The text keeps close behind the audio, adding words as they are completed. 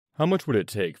How much would it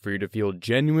take for you to feel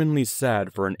genuinely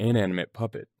sad for an inanimate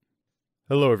puppet?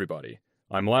 Hello everybody,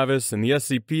 I'm Lavis, and the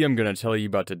SCP I'm going to tell you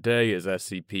about today is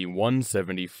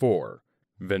SCP-174,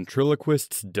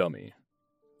 Ventriloquists Dummy.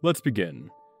 Let's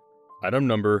begin. Item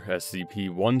number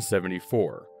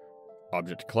SCP-174.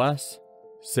 Object Class: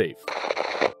 Safe.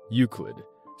 Euclid.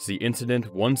 See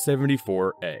Incident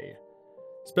 174-A.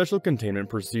 Special Containment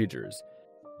Procedures.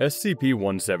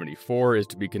 SCP-174 is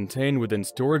to be contained within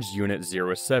Storage Unit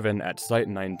 07 at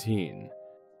Site-19.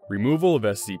 Removal of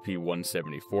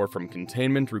SCP-174 from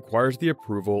containment requires the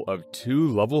approval of 2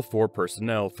 Level 4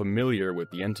 personnel familiar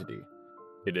with the entity.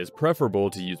 It is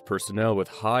preferable to use personnel with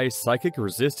high Psychic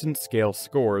Resistance Scale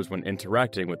scores when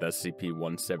interacting with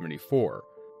SCP-174.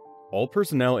 All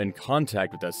personnel in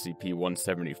contact with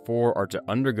SCP-174 are to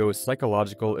undergo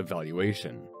psychological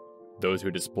evaluation. Those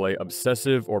who display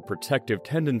obsessive or protective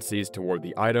tendencies toward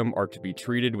the item are to be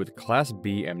treated with Class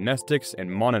B amnestics and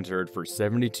monitored for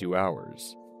 72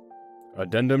 hours.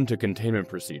 Addendum to Containment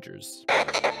Procedures.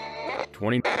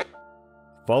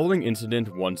 Following Incident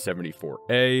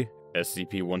 174-A,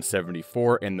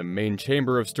 SCP-174 and the main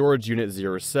chamber of Storage Unit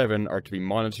 07 are to be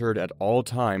monitored at all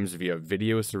times via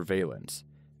video surveillance.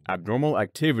 Abnormal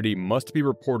activity must be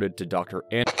reported to Dr.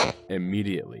 Anderson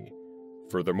immediately.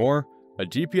 Furthermore, a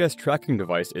GPS tracking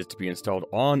device is to be installed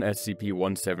on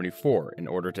SCP-174 in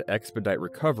order to expedite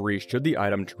recovery should the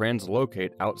item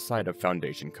translocate outside of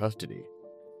Foundation custody.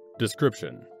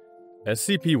 Description: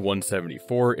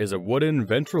 SCP-174 is a wooden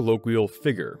ventriloquial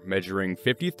figure measuring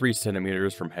 53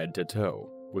 centimeters from head to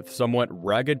toe, with somewhat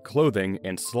ragged clothing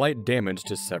and slight damage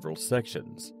to several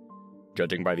sections.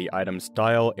 Judging by the item's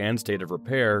style and state of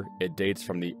repair, it dates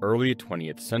from the early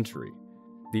 20th century.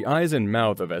 The eyes and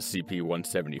mouth of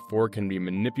SCP-174 can be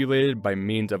manipulated by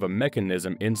means of a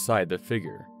mechanism inside the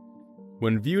figure.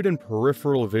 When viewed in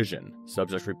peripheral vision,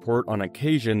 subjects report on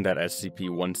occasion that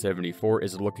SCP-174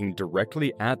 is looking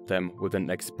directly at them with an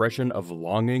expression of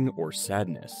longing or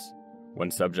sadness.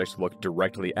 When subjects look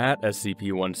directly at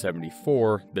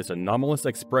SCP-174, this anomalous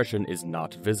expression is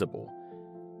not visible.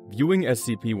 Viewing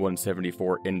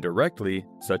SCP-174 indirectly,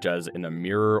 such as in a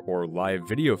mirror or live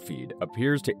video feed,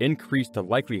 appears to increase the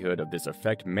likelihood of this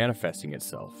effect manifesting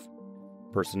itself.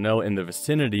 Personnel in the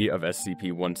vicinity of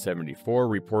SCP-174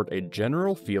 report a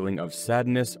general feeling of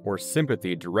sadness or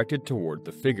sympathy directed toward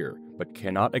the figure, but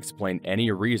cannot explain any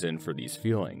reason for these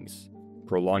feelings.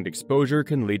 Prolonged exposure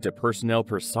can lead to personnel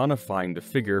personifying the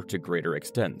figure to greater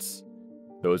extents.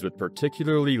 Those with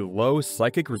particularly low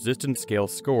Psychic Resistance Scale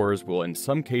scores will in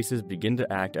some cases begin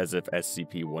to act as if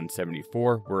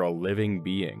SCP-174 were a living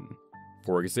being.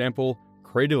 For example,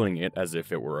 cradling it as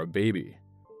if it were a baby.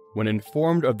 When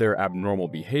informed of their abnormal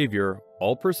behavior,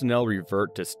 all personnel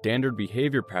revert to standard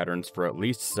behavior patterns for at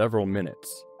least several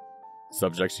minutes.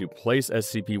 Subjects who place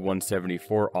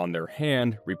SCP-174 on their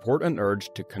hand report an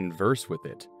urge to converse with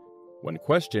it. When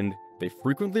questioned, they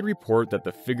frequently report that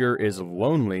the figure is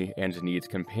lonely and needs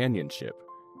companionship.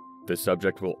 The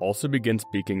subject will also begin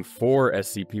speaking for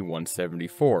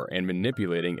SCP-174 and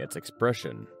manipulating its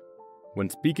expression. When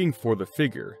speaking for the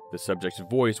figure, the subject's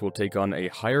voice will take on a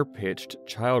higher-pitched,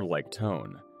 childlike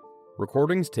tone.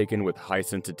 Recordings taken with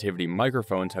high-sensitivity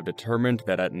microphones have determined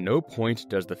that at no point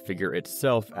does the figure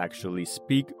itself actually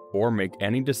speak or make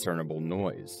any discernible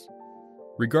noise.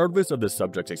 Regardless of the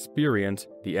subject's experience,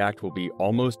 the act will be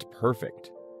almost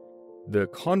perfect. The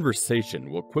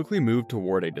conversation will quickly move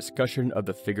toward a discussion of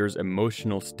the figure's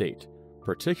emotional state,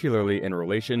 particularly in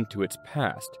relation to its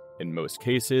past, in most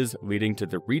cases leading to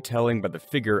the retelling by the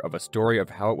figure of a story of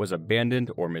how it was abandoned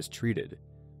or mistreated.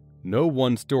 No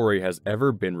one story has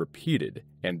ever been repeated,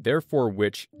 and therefore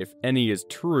which, if any, is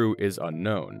true is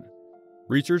unknown.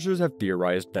 Researchers have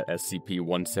theorized that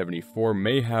SCP-174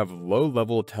 may have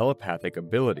low-level telepathic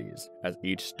abilities, as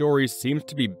each story seems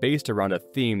to be based around a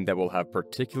theme that will have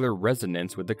particular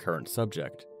resonance with the current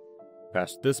subject.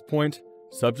 Past this point,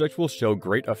 subjects will show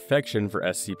great affection for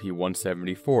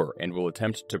SCP-174 and will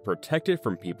attempt to protect it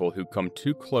from people who come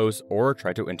too close or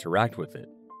try to interact with it,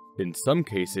 in some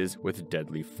cases with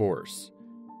deadly force.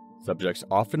 Subjects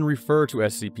often refer to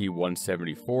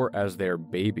SCP-174 as their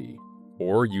baby,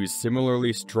 or use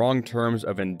similarly strong terms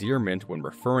of endearment when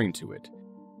referring to it.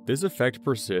 This effect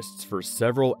persists for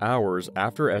several hours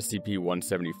after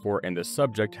SCP-174 and the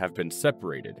subject have been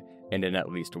separated, and in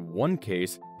at least one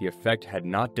case, the effect had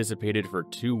not dissipated for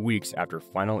 2 weeks after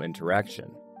final interaction.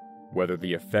 Whether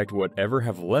the effect would ever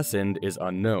have lessened is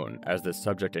unknown, as the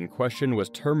subject in question was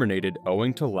terminated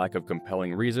owing to lack of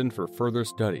compelling reason for further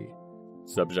study.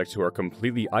 Subjects who are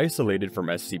completely isolated from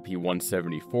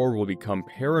SCP-174 will become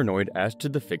paranoid as to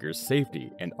the figure's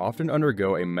safety and often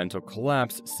undergo a mental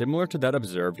collapse similar to that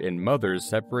observed in mothers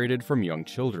separated from young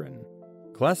children.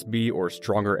 Class B or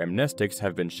stronger amnestics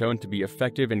have been shown to be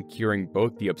effective in curing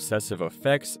both the obsessive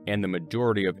effects and the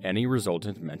majority of any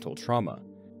resultant mental trauma.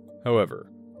 However,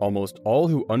 almost all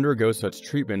who undergo such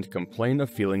treatment complain of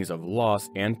feelings of loss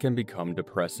and can become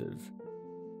depressive.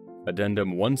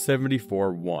 Addendum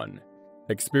 174-1.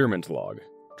 Experiment Log.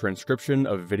 Transcription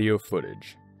of video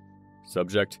footage.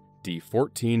 Subject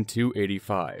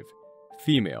D-14-285.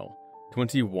 Female,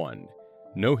 21.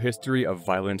 No history of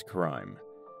violent crime.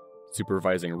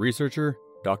 Supervising Researcher,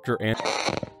 Dr.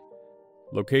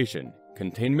 Location,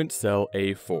 Containment Cell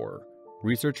A4.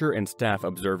 Researcher and staff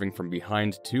observing from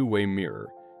behind two-way mirror,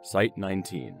 Site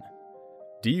 19.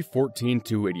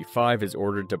 D-14-285 is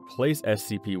ordered to place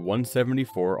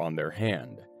SCP-174 on their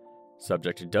hand.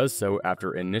 Subject does so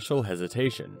after initial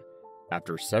hesitation.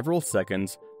 After several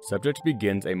seconds, subject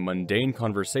begins a mundane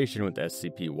conversation with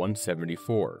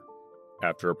SCP-174.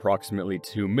 After approximately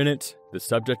 2 minutes, the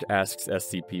subject asks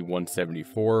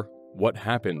SCP-174, "What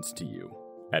happens to you?"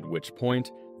 At which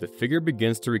point, the figure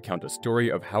begins to recount a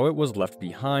story of how it was left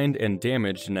behind and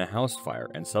damaged in a house fire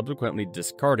and subsequently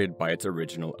discarded by its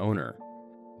original owner.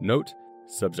 Note: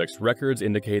 subject's records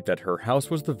indicate that her house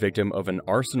was the victim of an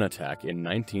arson attack in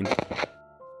 19...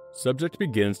 Subject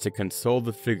begins to console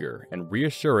the figure and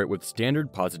reassure it with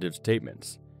standard positive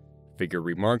statements. Figure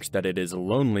remarks that it is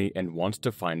lonely and wants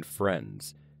to find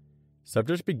friends.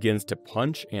 Subject begins to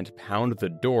punch and pound the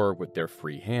door with their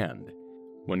free hand.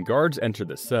 When guards enter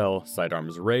the cell,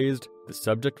 sidearms raised, the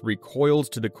subject recoils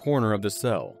to the corner of the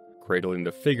cell, cradling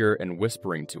the figure and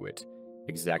whispering to it,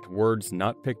 exact words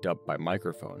not picked up by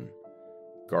microphone.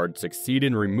 Guards succeed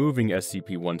in removing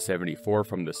SCP-174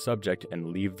 from the subject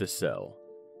and leave the cell.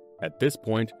 At this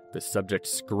point, the subject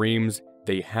screams,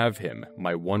 "They have him,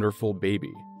 my wonderful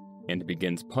baby," and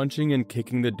begins punching and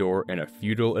kicking the door in a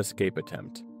futile escape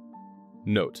attempt.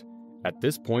 Note: at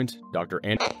this point, Dr.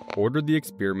 ordered the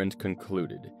experiment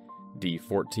concluded.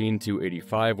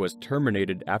 D-14-285 was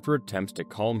terminated after attempts to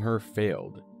calm her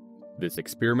failed. This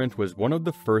experiment was one of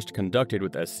the first conducted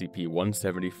with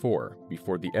SCP-174,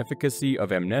 before the efficacy of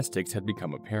amnestics had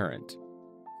become apparent.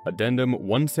 Addendum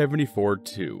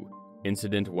 174-2,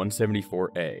 Incident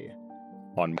 174-A.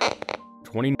 On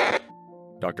 20,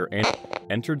 Dr.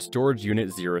 entered Storage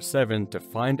Unit 07 to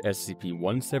find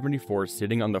SCP-174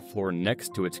 sitting on the floor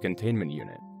next to its containment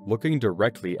unit, looking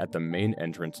directly at the main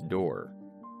entrance door.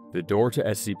 The door to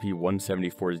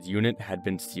SCP-174's unit had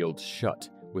been sealed shut,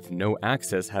 with no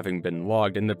access having been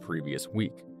logged in the previous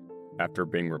week. After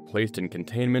being replaced in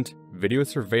containment, video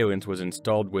surveillance was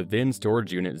installed within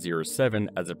Storage Unit 07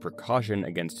 as a precaution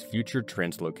against future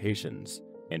translocations,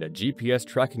 and a GPS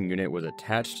tracking unit was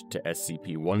attached to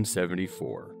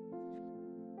SCP-174.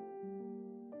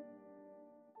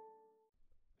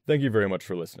 Thank you very much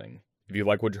for listening. If you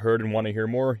like what you heard and want to hear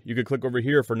more, you could click over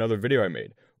here for another video I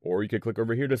made, or you could click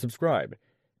over here to subscribe.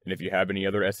 And if you have any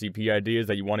other SCP ideas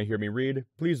that you want to hear me read,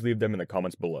 please leave them in the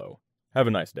comments below. Have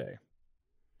a nice day.